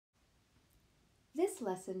This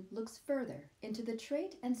lesson looks further into the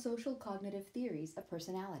trait and social cognitive theories of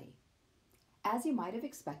personality. As you might have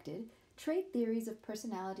expected, trait theories of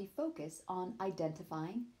personality focus on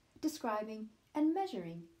identifying, describing, and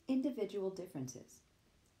measuring individual differences.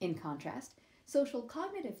 In contrast, social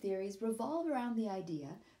cognitive theories revolve around the idea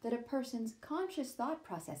that a person's conscious thought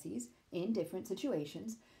processes in different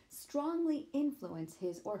situations strongly influence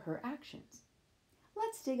his or her actions.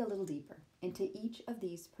 Let's dig a little deeper into each of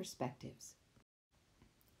these perspectives.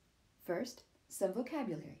 First, some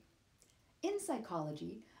vocabulary. In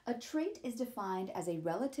psychology, a trait is defined as a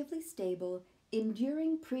relatively stable,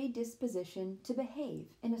 enduring predisposition to behave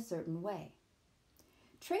in a certain way.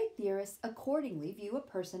 Trait theorists accordingly view a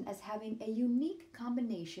person as having a unique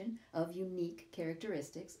combination of unique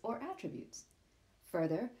characteristics or attributes.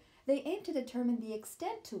 Further, they aim to determine the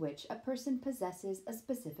extent to which a person possesses a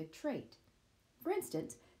specific trait. For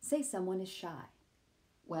instance, say someone is shy.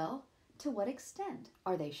 Well, to what extent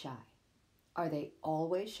are they shy? Are they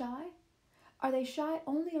always shy? Are they shy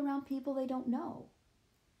only around people they don't know?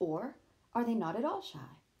 Or are they not at all shy?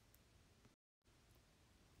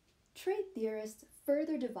 Trait theorists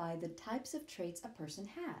further divide the types of traits a person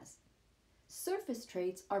has. Surface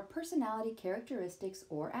traits are personality characteristics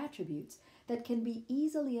or attributes that can be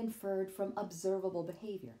easily inferred from observable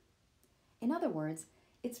behavior. In other words,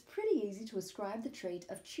 it's pretty easy to ascribe the trait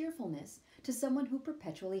of cheerfulness to someone who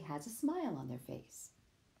perpetually has a smile on their face.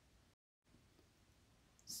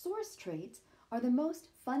 Source traits are the most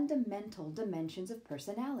fundamental dimensions of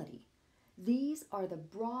personality. These are the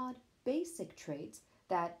broad, basic traits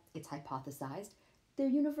that, it's hypothesized, they're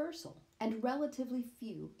universal and relatively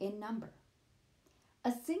few in number.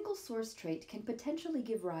 A single source trait can potentially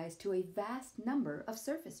give rise to a vast number of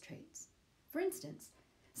surface traits. For instance,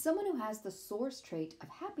 someone who has the source trait of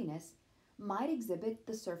happiness might exhibit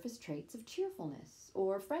the surface traits of cheerfulness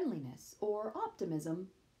or friendliness or optimism,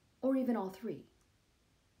 or even all three.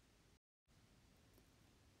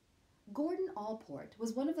 Gordon Allport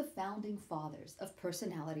was one of the founding fathers of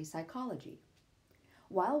personality psychology.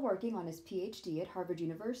 While working on his PhD at Harvard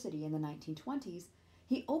University in the 1920s,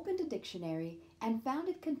 he opened a dictionary and found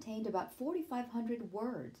it contained about 4,500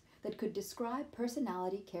 words that could describe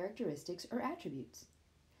personality characteristics or attributes.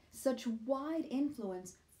 Such wide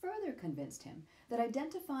influence further convinced him that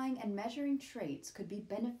identifying and measuring traits could be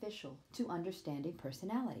beneficial to understanding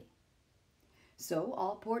personality. So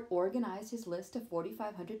Allport organized his list of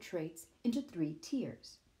 4,500 traits into 3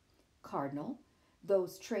 tiers. Cardinal,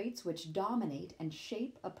 those traits which dominate and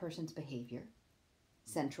shape a person's behavior.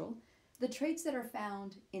 Central, the traits that are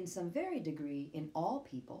found in some varied degree in all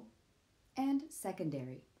people. And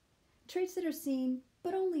secondary, traits that are seen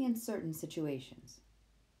but only in certain situations.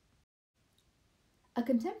 A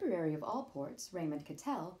contemporary of Allport's, Raymond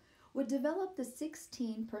Cattell, would develop the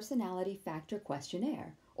 16 Personality Factor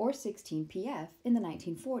Questionnaire, or 16PF, in the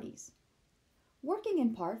 1940s. Working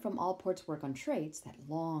in part from Allport's work on traits, that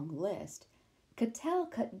long list, Cattell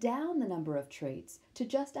cut down the number of traits to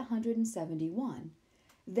just 171,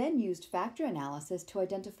 then used factor analysis to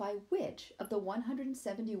identify which of the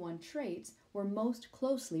 171 traits were most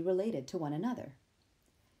closely related to one another.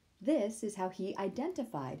 This is how he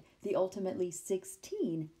identified the ultimately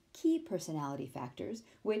 16 key personality factors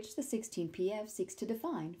which the 16PF seeks to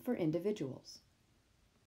define for individuals.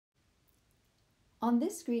 On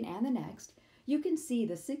this screen and the next, you can see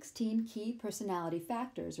the 16 key personality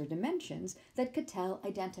factors or dimensions that Cattell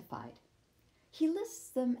identified. He lists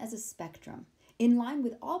them as a spectrum, in line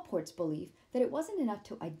with Allport's belief that it wasn't enough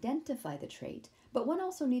to identify the trait, but one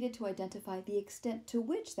also needed to identify the extent to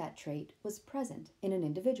which that trait was present in an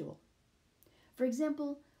individual. For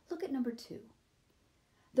example, look at number 2.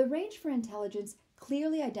 The range for intelligence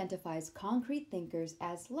clearly identifies concrete thinkers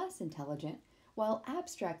as less intelligent, while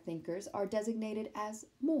abstract thinkers are designated as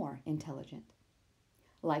more intelligent.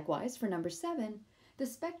 Likewise, for number 7, the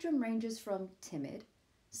spectrum ranges from timid,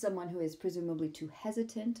 someone who is presumably too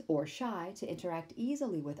hesitant or shy to interact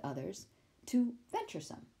easily with others, to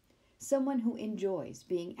venturesome, someone who enjoys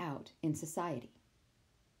being out in society.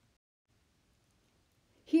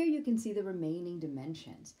 Here you can see the remaining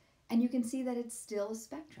dimensions, and you can see that it's still a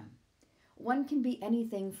spectrum. One can be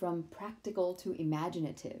anything from practical to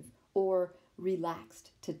imaginative, or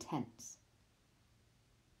relaxed to tense.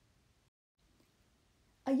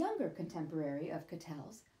 A younger contemporary of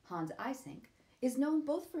Cattell's, Hans Eysenck, is known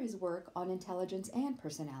both for his work on intelligence and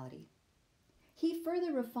personality. He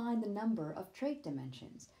further refined the number of trait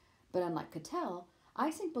dimensions, but unlike Cattell,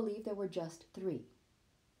 Eysenck believed there were just 3.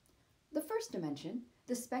 The first dimension,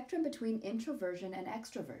 the spectrum between introversion and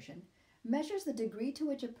extroversion, measures the degree to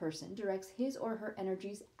which a person directs his or her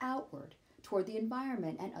energies outward toward the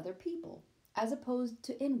environment and other people, as opposed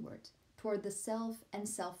to inward, toward the self and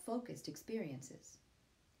self-focused experiences.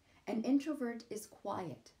 An introvert is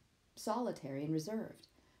quiet, solitary, and reserved,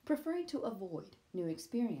 preferring to avoid new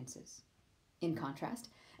experiences. In contrast,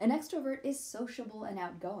 an extrovert is sociable and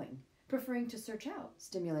outgoing, preferring to search out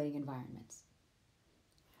stimulating environments.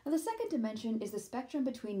 Now, the second dimension is the spectrum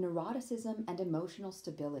between neuroticism and emotional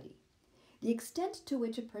stability. The extent to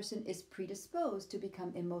which a person is predisposed to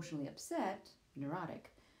become emotionally upset,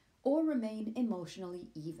 neurotic, or remain emotionally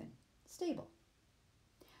even, stable.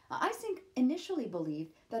 Eysenck initially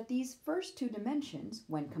believed that these first two dimensions,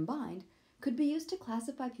 when combined, could be used to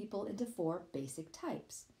classify people into four basic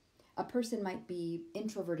types. A person might be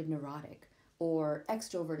introverted neurotic or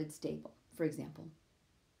extroverted stable, for example.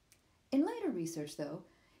 In later research, though,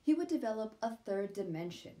 he would develop a third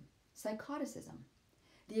dimension, psychoticism,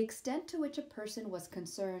 the extent to which a person was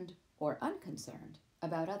concerned or unconcerned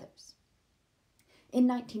about others. In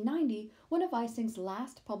 1990, one of Eysenck's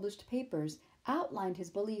last published papers outlined his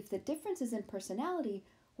belief that differences in personality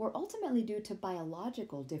were ultimately due to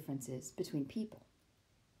biological differences between people.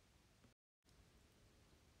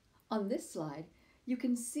 On this slide, you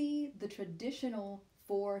can see the traditional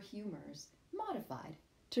four humors modified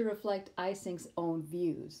to reflect Eysenck's own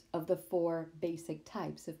views of the four basic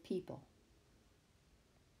types of people.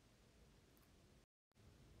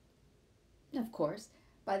 Of course,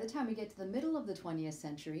 by the time we get to the middle of the 20th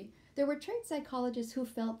century, there were trait psychologists who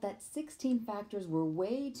felt that 16 factors were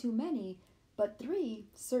way too many, but 3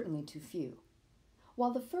 certainly too few.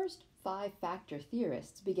 While the first 5-factor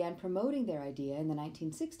theorists began promoting their idea in the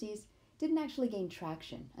 1960s, didn't actually gain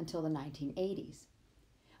traction until the 1980s.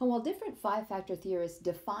 And while different 5-factor theorists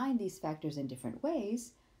define these factors in different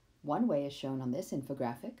ways, one way is shown on this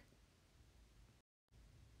infographic,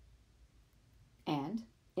 and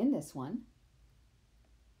in this one,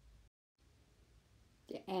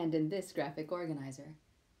 and in this graphic organizer.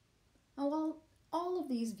 Now, while all of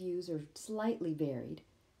these views are slightly varied,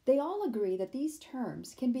 they all agree that these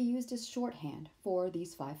terms can be used as shorthand for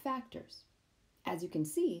these 5 factors. As you can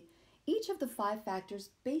see, each of the 5 factors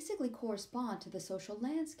basically correspond to the social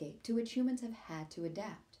landscape to which humans have had to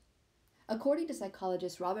adapt. According to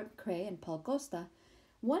psychologists Robert McCrae and Paul Costa,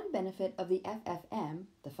 one benefit of the FFM,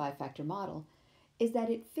 the 5-factor model, is that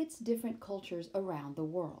it fits different cultures around the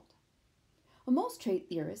world. Most trait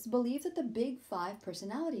theorists believe that the big 5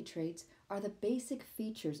 personality traits are the basic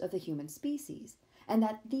features of the human species, and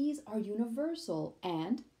that these are universal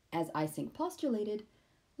and, as Eysenck postulated,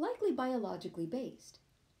 likely biologically based.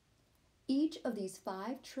 Each of these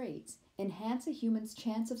 5 traits enhance a human's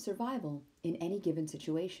chance of survival in any given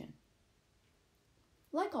situation.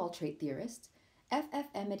 Like all trait theorists,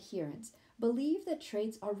 FFM adherents believe that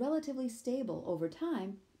traits are relatively stable over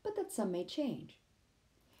time, but that some may change.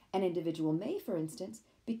 An individual may, for instance,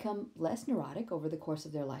 become less neurotic over the course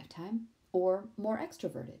of their lifetime, or more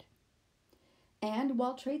extroverted. And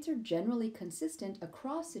while traits are generally consistent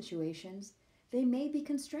across situations, they may be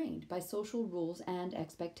constrained by social rules and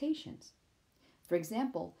expectations. For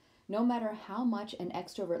example, no matter how much an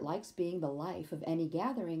extrovert likes being the life of any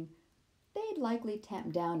gathering, they'd likely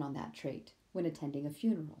tamp down on that trait when attending a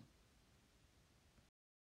funeral.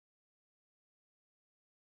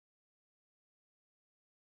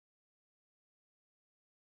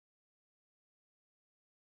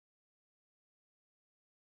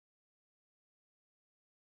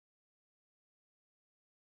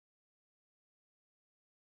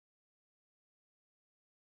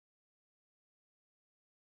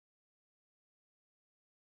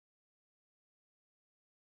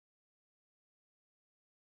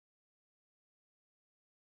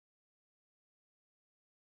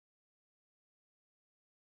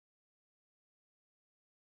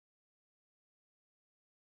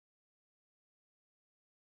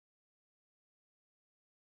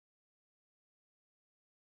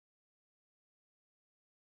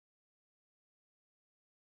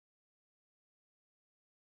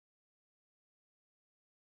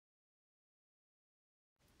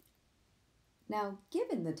 Now,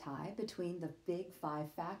 given the tie between the big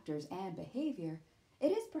 5 factors and behavior,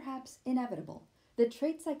 it is perhaps inevitable that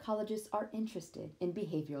trait psychologists are interested in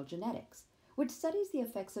behavioral genetics, which studies the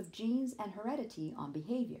effects of genes and heredity on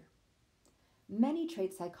behavior. Many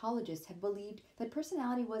trait psychologists have believed that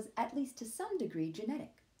personality was, at least to some degree,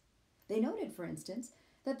 genetic. They noted, for instance,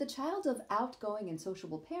 that the child of outgoing and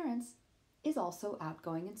sociable parents is also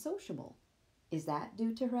outgoing and sociable. Is that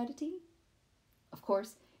due to heredity? Of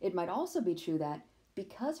course, it might also be true that,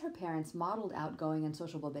 because her parents modeled outgoing and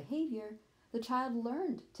sociable behavior, the child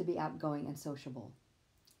learned to be outgoing and sociable.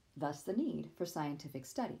 Thus the need for scientific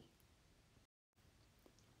study.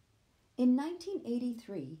 In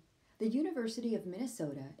 1983, the University of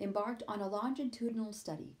Minnesota embarked on a longitudinal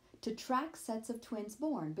study to track sets of twins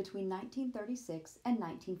born between 1936 and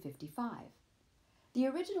 1955. The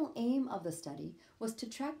original aim of the study was to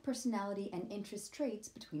track personality and interest traits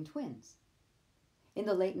between twins. In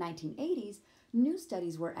the late 1980s, new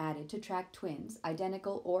studies were added to track twins,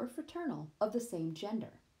 identical or fraternal, of the same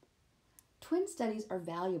gender. Twin studies are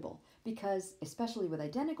valuable because, especially with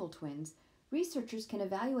identical twins, researchers can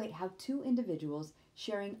evaluate how two individuals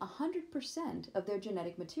sharing 100% of their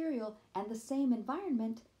genetic material and the same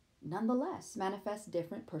environment nonetheless manifest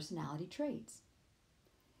different personality traits.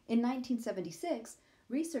 In 1976,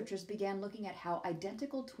 researchers began looking at how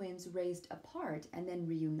identical twins raised apart and then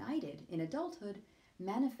reunited in adulthood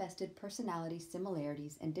manifested personality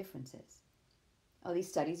similarities and differences. These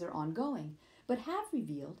studies are ongoing, but have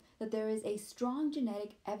revealed that there is a strong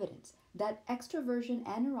genetic evidence that extroversion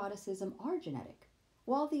and neuroticism are genetic,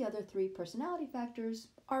 while the other three personality factors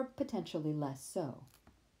are potentially less so.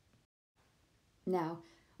 Now,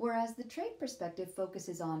 whereas the trait perspective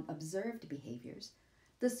focuses on observed behaviors,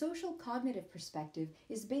 the social cognitive perspective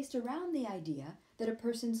is based around the idea that a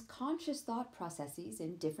person's conscious thought processes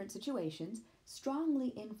in different situations strongly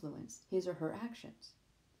influence his or her actions.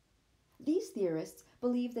 These theorists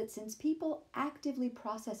believe that since people actively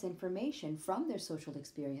process information from their social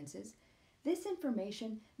experiences, this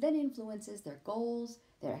information then influences their goals,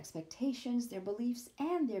 their expectations, their beliefs,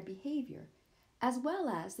 and their behavior, as well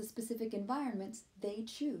as the specific environments they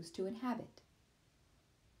choose to inhabit.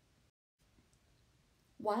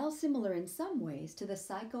 While similar in some ways to the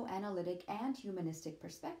psychoanalytic and humanistic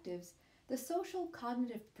perspectives, the social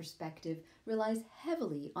cognitive perspective relies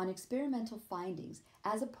heavily on experimental findings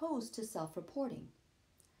as opposed to self-reporting.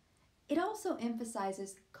 It also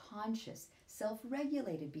emphasizes conscious,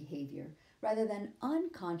 self-regulated behavior rather than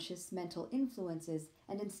unconscious mental influences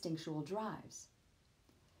and instinctual drives.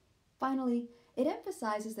 Finally, it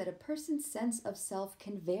emphasizes that a person's sense of self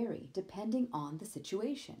can vary depending on the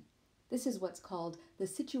situation. This is what's called the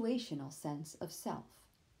situational sense of self.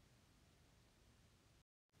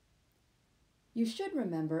 You should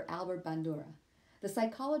remember Albert Bandura, the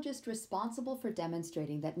psychologist responsible for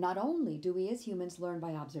demonstrating that not only do we as humans learn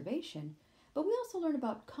by observation, but we also learn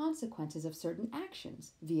about consequences of certain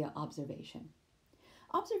actions via observation.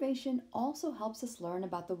 Observation also helps us learn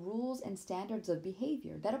about the rules and standards of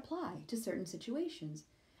behavior that apply to certain situations,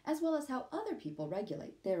 as well as how other people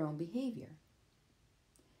regulate their own behavior.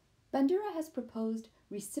 Bandura has proposed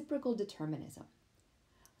reciprocal determinism,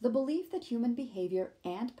 the belief that human behavior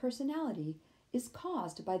and personality is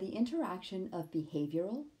caused by the interaction of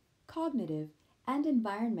behavioral, cognitive, and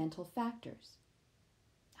environmental factors.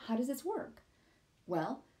 How does this work?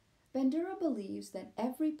 Well, Bandura believes that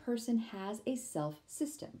every person has a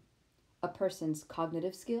self-system, a person's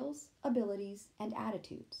cognitive skills, abilities, and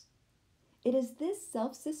attitudes. It is this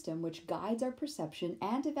self-system which guides our perception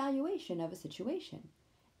and evaluation of a situation,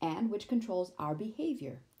 and which controls our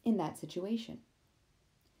behavior in that situation.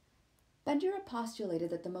 Bandura postulated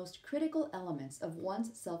that the most critical elements of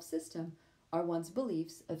one's self-system are one's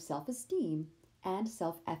beliefs of self-esteem and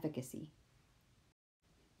self-efficacy.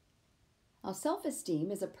 Now,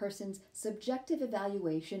 self-esteem is a person's subjective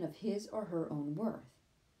evaluation of his or her own worth.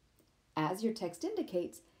 As your text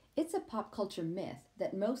indicates, it's a pop culture myth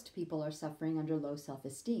that most people are suffering under low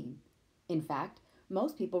self-esteem. In fact,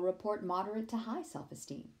 most people report moderate to high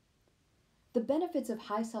self-esteem. The benefits of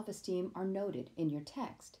high self-esteem are noted in your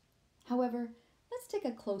text. However, let's take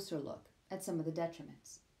a closer look at some of the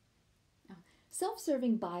detriments. Now,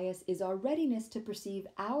 self-serving bias is our readiness to perceive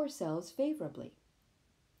ourselves favorably.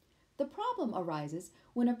 The problem arises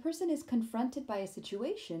when a person is confronted by a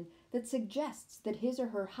situation that suggests that his or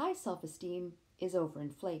her high self-esteem is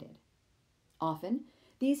overinflated. Often,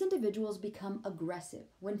 these individuals become aggressive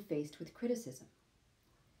when faced with criticism.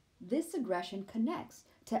 This aggression connects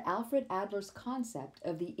to Alfred Adler's concept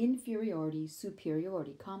of the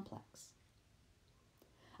inferiority-superiority complex.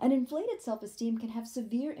 An inflated self-esteem can have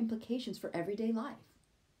severe implications for everyday life.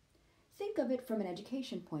 Think of it from an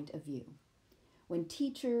education point of view. When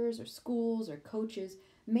teachers or schools or coaches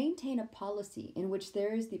maintain a policy in which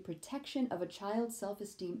there is the protection of a child's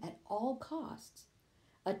self-esteem at all costs,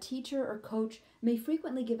 a teacher or coach may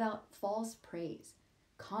frequently give out false praise,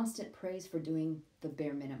 constant praise for doing the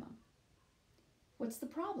bare minimum. What's the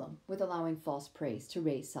problem with allowing false praise to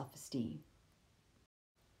raise self-esteem?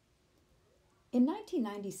 In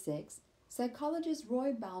 1996, psychologist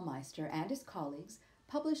Roy Baumeister and his colleagues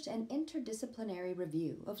published an interdisciplinary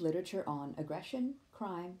review of literature on aggression,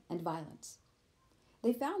 crime, and violence.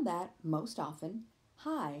 They found that, most often,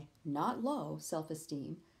 high, not low,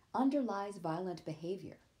 self-esteem underlies violent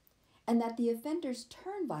behavior, and that the offenders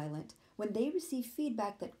turn violent when they receive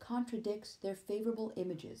feedback that contradicts their favorable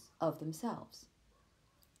images of themselves.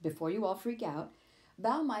 Before you all freak out,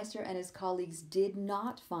 Baumeister and his colleagues did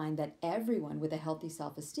not find that everyone with a healthy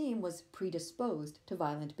self-esteem was predisposed to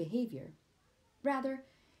violent behavior. Rather,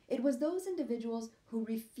 it was those individuals who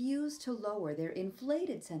refused to lower their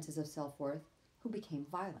inflated senses of self-worth who became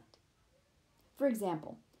violent. For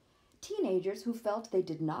example, teenagers who felt they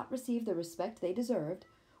did not receive the respect they deserved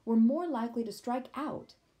were more likely to strike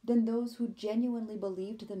out than those who genuinely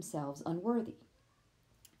believed themselves unworthy.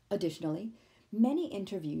 Additionally, many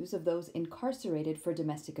interviews of those incarcerated for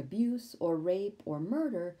domestic abuse or rape or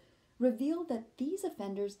murder revealed that these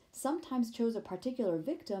offenders sometimes chose a particular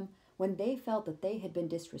victim when they felt that they had been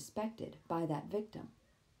disrespected by that victim.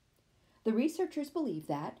 The researchers believe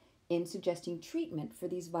that, in suggesting treatment for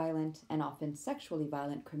these violent and often sexually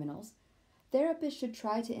violent criminals, therapists should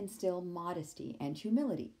try to instill modesty and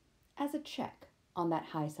humility as a check on that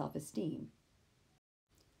high self-esteem.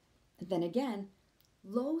 Then again,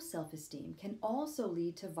 low self-esteem can also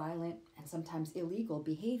lead to violent and sometimes illegal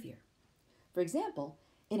behavior. For example,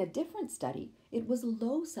 in a different study, it was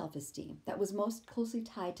low self-esteem that was most closely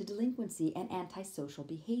tied to delinquency and antisocial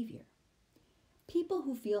behavior. People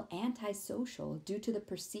who feel antisocial due to the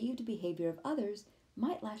perceived behavior of others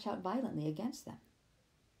might lash out violently against them.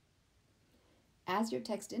 As your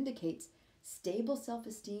text indicates, stable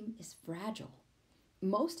self-esteem is fragile.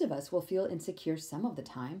 Most of us will feel insecure some of the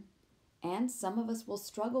time, and some of us will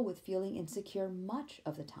struggle with feeling insecure much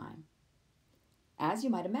of the time. As you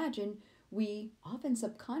might imagine, we, often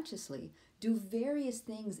subconsciously, do various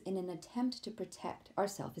things in an attempt to protect our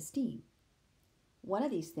self-esteem. One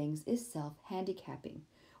of these things is self-handicapping,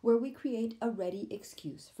 where we create a ready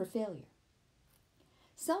excuse for failure.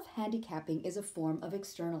 Self-handicapping is a form of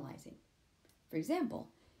externalizing. For example,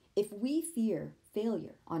 if we fear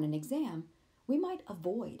failure on an exam, we might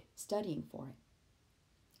avoid studying for it.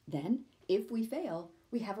 Then, if we fail,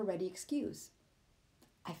 we have a ready excuse.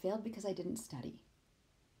 I failed because I didn't study.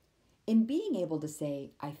 In being able to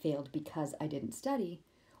say, I failed because I didn't study,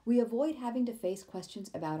 we avoid having to face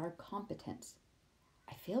questions about our competence.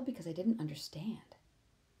 I failed because I didn't understand.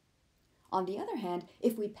 On the other hand,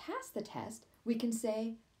 if we pass the test, we can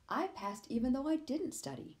say, I passed even though I didn't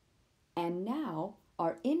study. And now,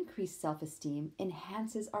 our increased self-esteem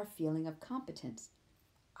enhances our feeling of competence.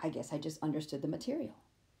 I guess I just understood the material.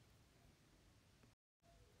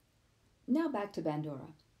 Now back to Bandura.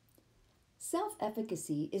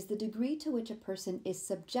 Self-efficacy is the degree to which a person is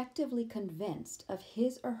subjectively convinced of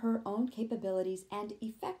his or her own capabilities and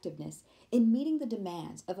effectiveness in meeting the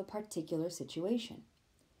demands of a particular situation.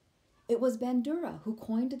 It was Bandura who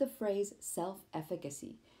coined the phrase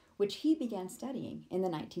self-efficacy, which he began studying in the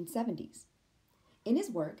 1970s. In his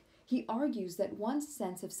work, he argues that one's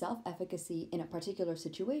sense of self-efficacy in a particular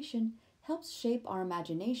situation helps shape our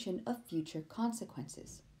imagination of future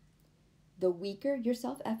consequences. The weaker your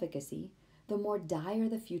self-efficacy, the more dire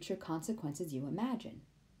the future consequences you imagine.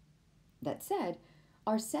 That said,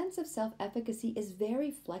 our sense of self-efficacy is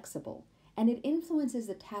very flexible, and it influences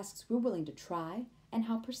the tasks we're willing to try and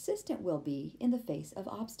how persistent we'll be in the face of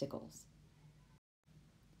obstacles.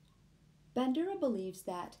 Bandura believes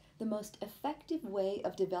that the most effective way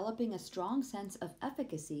of developing a strong sense of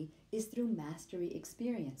efficacy is through mastery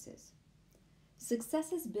experiences.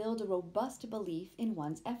 Successes build a robust belief in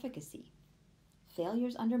one's efficacy.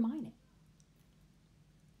 Failures undermine it.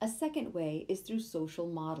 A second way is through social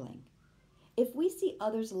modeling. If we see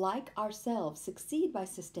others like ourselves succeed by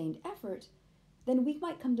sustained effort, then we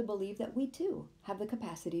might come to believe that we too have the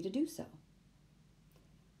capacity to do so.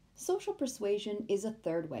 Social persuasion is a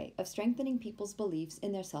third way of strengthening people's beliefs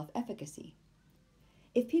in their self-efficacy.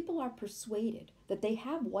 If people are persuaded that they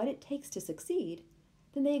have what it takes to succeed,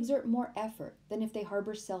 then they exert more effort than if they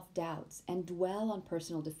harbor self-doubts and dwell on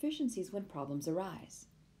personal deficiencies when problems arise.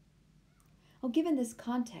 Well, given this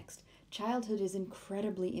context, childhood is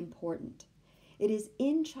incredibly important. It is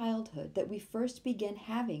in childhood that we first begin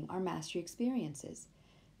having our mastery experiences,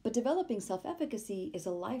 but developing self-efficacy is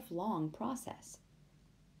a lifelong process.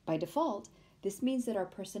 By default, this means that our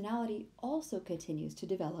personality also continues to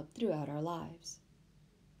develop throughout our lives.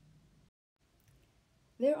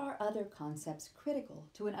 There are other concepts critical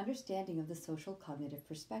to an understanding of the social cognitive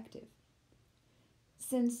perspective.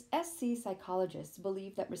 Since SC psychologists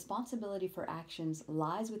believe that responsibility for actions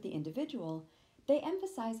lies with the individual, they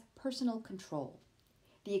emphasize personal control,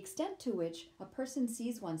 the extent to which a person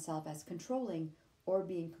sees oneself as controlling or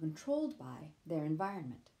being controlled by their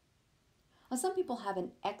environment. Now, some people have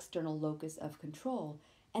an external locus of control,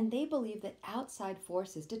 and they believe that outside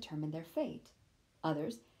forces determine their fate.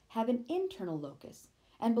 Others have an internal locus,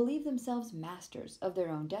 and believe themselves masters of their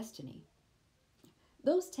own destiny.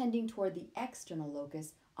 Those tending toward the external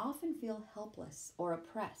locus often feel helpless or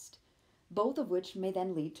oppressed, both of which may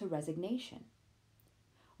then lead to resignation.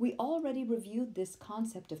 We already reviewed this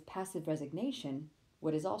concept of passive resignation,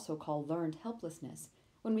 what is also called learned helplessness,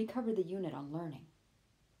 when we covered the unit on learning.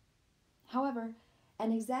 However,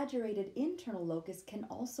 an exaggerated internal locus can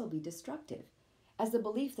also be destructive, as the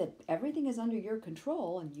belief that everything is under your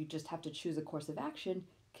control and you just have to choose a course of action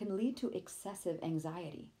can lead to excessive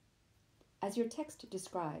anxiety. As your text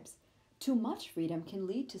describes, too much freedom can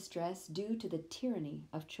lead to stress due to the tyranny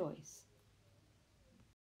of choice.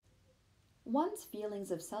 One's feelings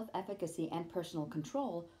of self-efficacy and personal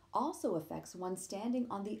control also affects one's standing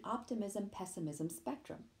on the optimism-pessimism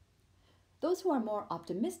spectrum. Those who are more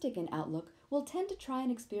optimistic in outlook will tend to try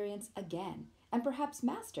and experience again and perhaps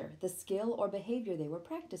master the skill or behavior they were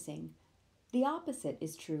practicing. The opposite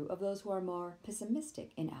is true of those who are more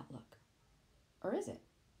pessimistic in outlook. Or is it?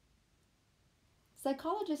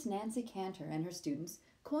 Psychologist Nancy Cantor and her students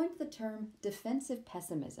coined the term defensive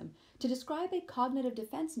pessimism to describe a cognitive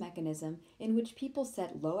defense mechanism in which people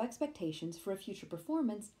set low expectations for a future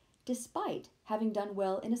performance despite having done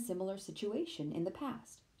well in a similar situation in the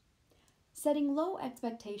past. Setting low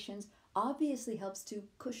expectations obviously helps to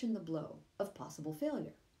cushion the blow of possible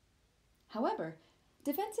failure. However,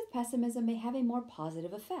 defensive pessimism may have a more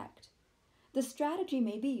positive effect. The strategy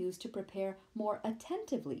may be used to prepare more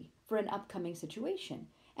attentively for an upcoming situation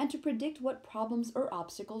and to predict what problems or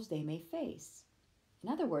obstacles they may face. In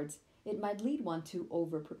other words, it might lead one to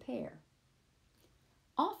over-prepare.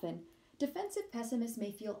 Often, defensive pessimists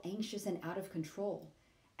may feel anxious and out of control,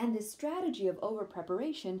 and this strategy of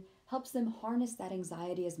over-preparation helps them harness that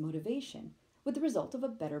anxiety as motivation, with the result of a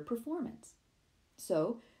better performance.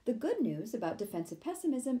 So, the good news about defensive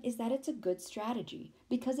pessimism is that it's a good strategy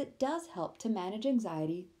because it does help to manage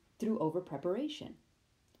anxiety through over-preparation.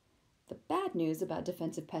 The bad news about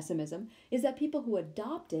defensive pessimism is that people who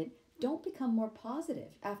adopt it don't become more positive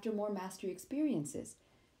after more mastery experiences.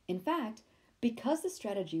 In fact, because the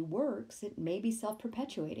strategy works, it may be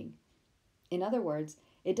self-perpetuating. In other words,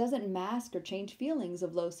 it doesn't mask or change feelings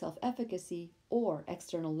of low self-efficacy or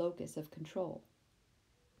external locus of control.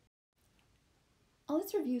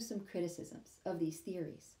 Let's review some criticisms of these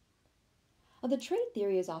theories. The trait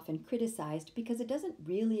theory is often criticized because it doesn't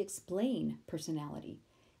really explain personality.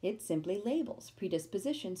 It simply labels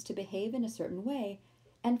predispositions to behave in a certain way,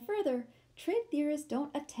 and further, trait theorists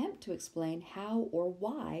don't attempt to explain how or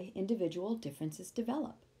why individual differences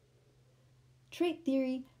develop. Trait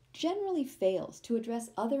theory generally fails to address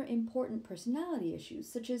other important personality issues,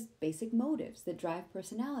 such as basic motives that drive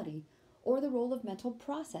personality or the role of mental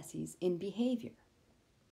processes in behavior.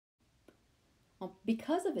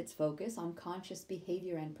 Because of its focus on conscious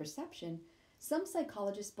behavior and perception, some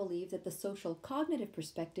psychologists believe that the social cognitive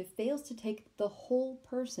perspective fails to take the whole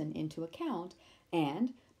person into account,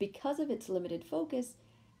 and because of its limited focus,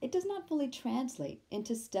 it does not fully translate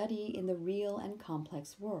into study in the real and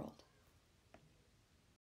complex world.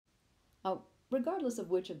 Regardless of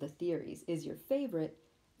which of the theories is your favorite,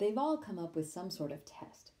 they've all come up with some sort of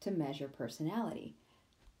test to measure personality.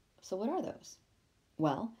 So what are those?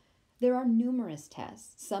 Well, there are numerous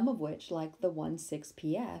tests, some of which, like the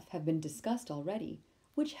 1,6-PF, have been discussed already,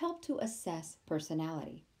 which help to assess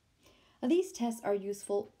personality. These tests are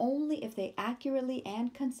useful only if they accurately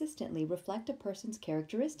and consistently reflect a person's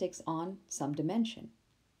characteristics on some dimension.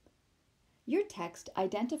 Your text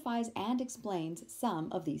identifies and explains some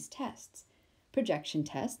of these tests. Projection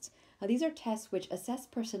tests. These are tests which assess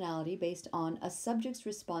personality based on a subject's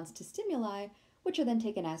response to stimuli, which are then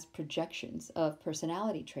taken as projections of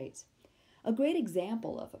personality traits. A great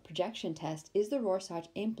example of a projection test is the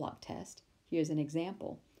Rorschach-Implach test. Here's an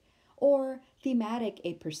example. Or thematic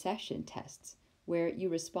apperception tests, where you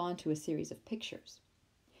respond to a series of pictures.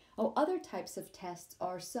 Other types of tests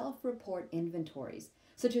are self-report inventories,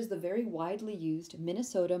 such as the very widely used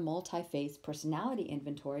Minnesota Multi-Phase Personality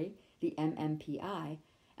Inventory, the MMPI,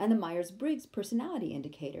 and the Myers-Briggs Personality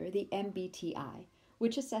Indicator, the MBTI,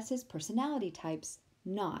 which assesses personality types,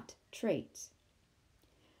 not traits.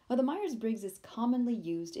 The Myers-Briggs is commonly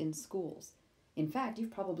used in schools. In fact,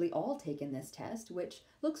 you've probably all taken this test, which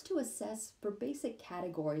looks to assess for basic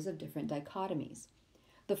categories of different dichotomies.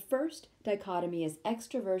 The first dichotomy is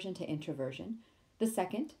extroversion to introversion, the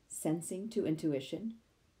second, sensing to intuition,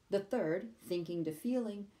 the third, thinking to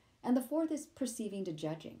feeling, and the fourth is perceiving to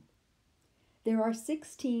judging. There are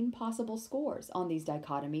 16 possible scores on these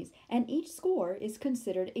dichotomies, and each score is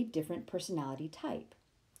considered a different personality type.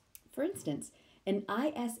 For instance, an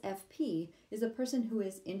ISFP is a person who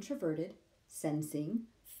is introverted, sensing,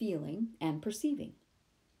 feeling, and perceiving.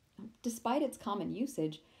 despite its common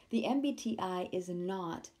usage, the MBTI is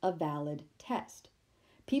not a valid test.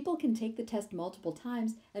 People can take the test multiple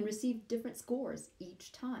times and receive different scores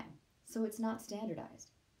each time, so it's not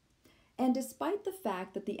standardized. And despite the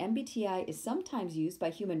fact that the MBTI is sometimes used by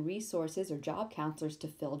human resources or job counselors to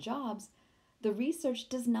fill jobs, the research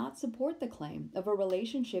does not support the claim of a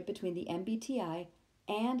relationship between the MBTI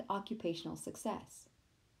and occupational success.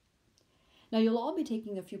 Now, you'll all be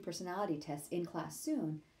taking a few personality tests in class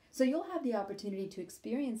soon, so you'll have the opportunity to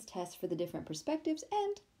experience tests for the different perspectives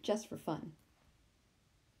and just for fun.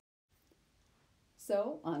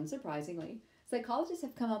 So, unsurprisingly, psychologists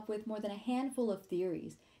have come up with more than a handful of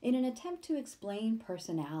theories in an attempt to explain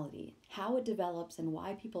personality, how it develops, and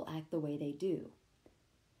why people act the way they do.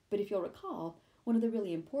 But if you'll recall, one of the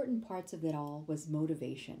really important parts of it all was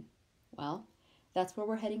motivation. Well, that's where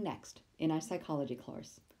we're heading next in our psychology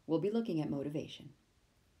course. We'll be looking at motivation.